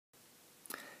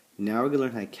Now we're going to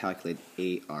learn how to calculate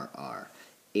ARR.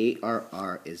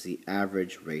 ARR is the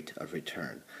average rate of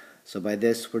return. So by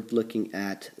this, we're looking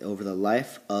at over the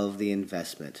life of the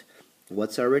investment.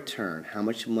 What's our return? How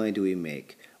much money do we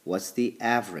make? What's the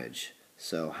average?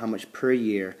 So how much per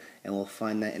year? And we'll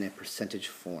find that in a percentage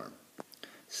form.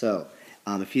 So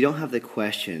if you don't have the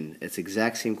question, it's the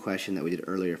exact same question that we did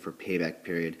earlier for payback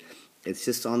period. It's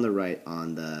just on the right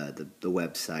on the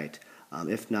website.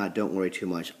 If not, don't worry too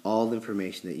much. All the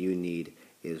information that you need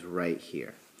is right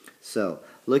here. So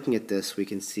looking at this, we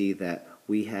can see that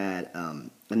we had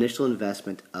initial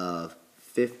investment of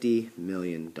 $50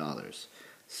 million.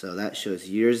 So that shows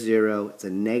year zero. It's a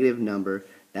negative number.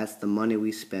 That's the money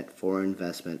we spent for our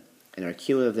investment. And our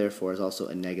cumulative, therefore, is also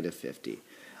a negative 50.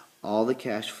 All the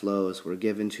cash flows were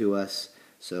given to us.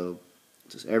 So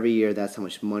just every year, that's how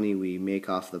much money we make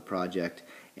off the project.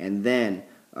 And then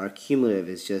our cumulative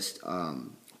is just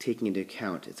taking into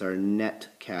account, it's our net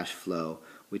cash flow.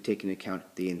 We take into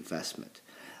account the investment.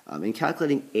 In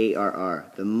calculating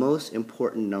ARR, the most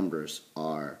important numbers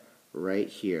are right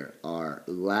here, our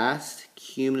last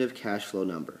cumulative cash flow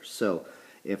number. So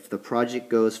if the project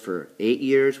goes for 8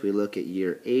 years, we look at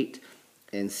year 8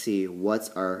 and see what's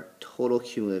our total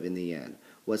cumulative in the end.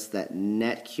 What's that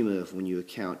net cumulative when you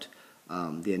account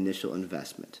the initial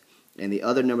investment? And the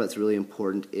other number that's really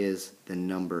important is the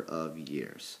number of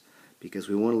years, because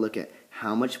we want to look at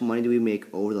how much money do we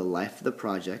make over the life of the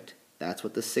project. That's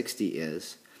what the 60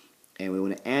 is. And we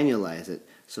want to annualize it,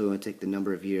 so we want to take the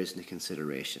number of years into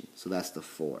consideration. So that's the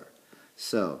 4.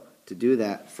 So to do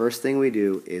that, first thing we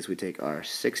do is we take our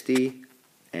 60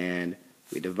 and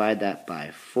we divide that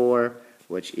by 4,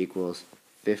 which equals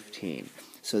 15.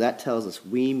 So that tells us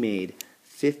we made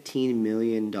 $15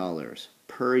 million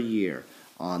per year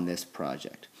on this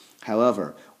project.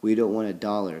 However, we don't want it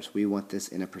dollars, we want this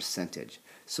in a percentage.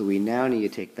 So we now need to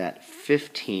take that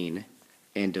 15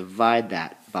 and divide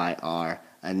that by our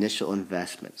initial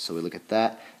investment. So we look at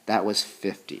that, that was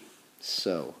 50.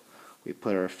 So we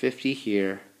put our 50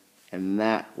 here, and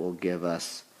that will give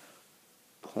us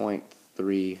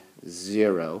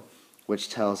 0.30,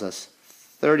 which tells us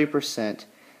 30%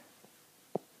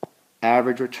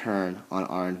 average return on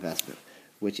our investment,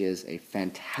 which is a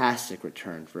fantastic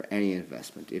return for any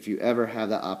investment. If you ever have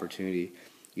that opportunity,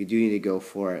 you do need to go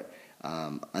for it,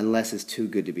 unless it's too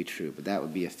good to be true. But that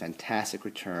would be a fantastic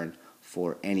return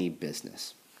for any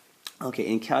business. Okay,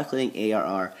 in calculating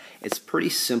ARR, it's pretty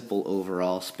simple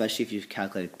overall, especially if you've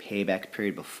calculated payback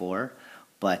period before.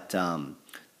 But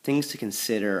things to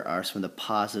consider are some of the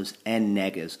positives and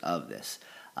negatives of this.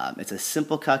 It's a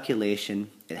simple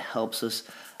calculation. It helps us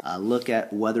look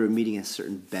at whether we're meeting a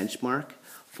certain benchmark.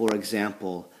 For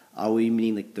example, are we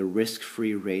meeting the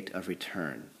risk-free rate of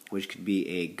return, which could be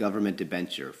a government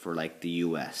debenture for the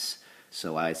U.S.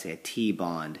 So I would say a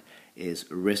T-bond is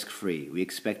risk-free. We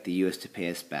expect the U.S. to pay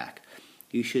us back.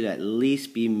 You should at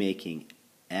least be making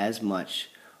as much,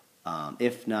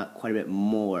 if not quite a bit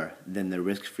more, than the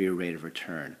risk-free rate of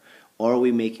return. Or are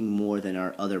we making more than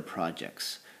our other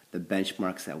projects, the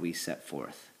benchmarks that we set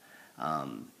forth?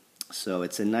 So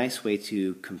it's a nice way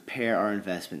to compare our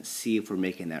investment, see if we're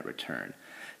making that return.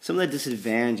 Some of the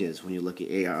disadvantages when you look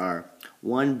at ARR,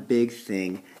 one big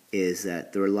thing is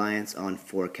that the reliance on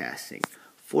forecasting.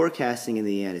 Forecasting in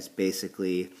the end is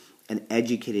basically an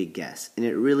educated guess, and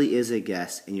it really is a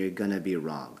guess, and you're going to be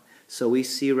wrong. So we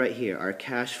see right here, our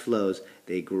cash flows,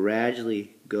 they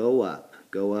gradually go up,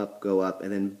 go up, go up,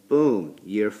 and then boom,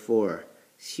 year 4,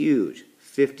 it's huge,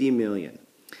 50 million.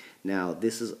 Now,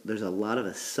 there's a lot of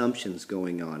assumptions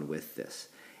going on with this,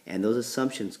 and those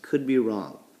assumptions could be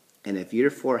wrong. And if year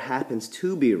 4 happens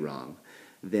to be wrong,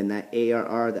 then that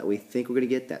ARR that we think we're going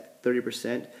to get, that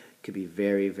 30%, could be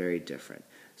very, very different.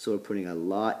 So we're putting a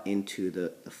lot into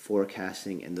the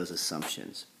forecasting and those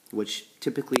assumptions, which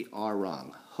typically are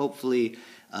wrong. Hopefully,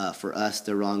 for us,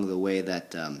 they're wrong the way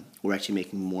that we're actually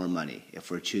making more money if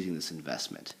we're choosing this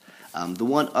investment. The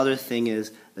one other thing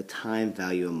is the time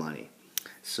value of money.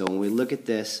 So when we look at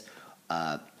this,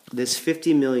 this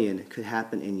 50 million could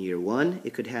happen in year 1,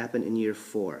 it could happen in year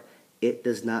 4. It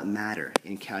does not matter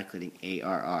in calculating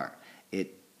ARR.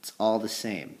 It's all the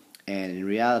same. And in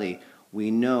reality, we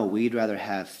know we'd rather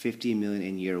have 50 million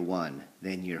in year 1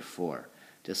 than year 4.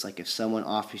 Just like if someone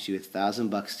offers you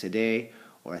 $1,000 today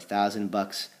or $1,000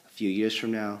 a few years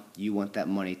from now, you want that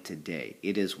money today.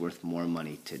 It is worth more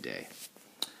money today.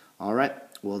 All right,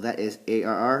 well that is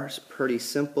ARR. It's pretty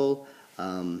simple.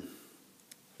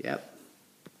 Yep.